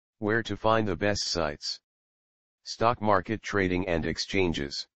Where to find the best sites. Stock market trading and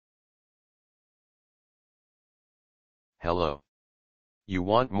exchanges. Hello. You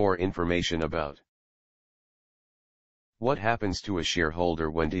want more information about what happens to a shareholder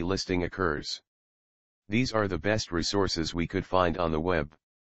when delisting occurs? These are the best resources we could find on the web.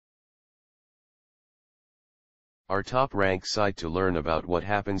 Our top-ranked site to learn about what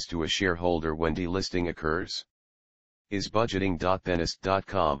happens to a shareholder when delisting occurs is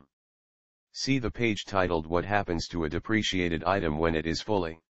budgeting.thenist.com. See the page titled What Happens to a Depreciated Item When It Is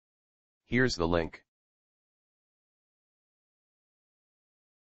Fully. Here's the link.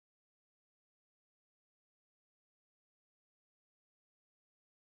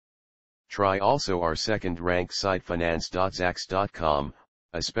 Try also our second-ranked site finance.zacks.com,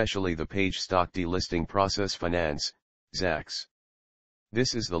 especially the page Stock Delisting Process Finance, Zacks.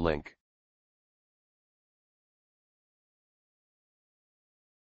 This is the link.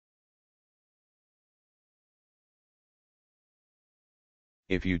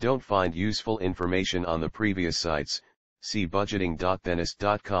 If you don't find useful information on the previous sites, see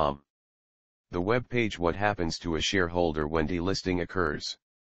budgeting.thenist.com. The web page What Happens to a Shareholder when Delisting Occurs.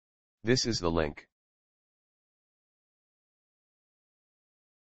 This is the link.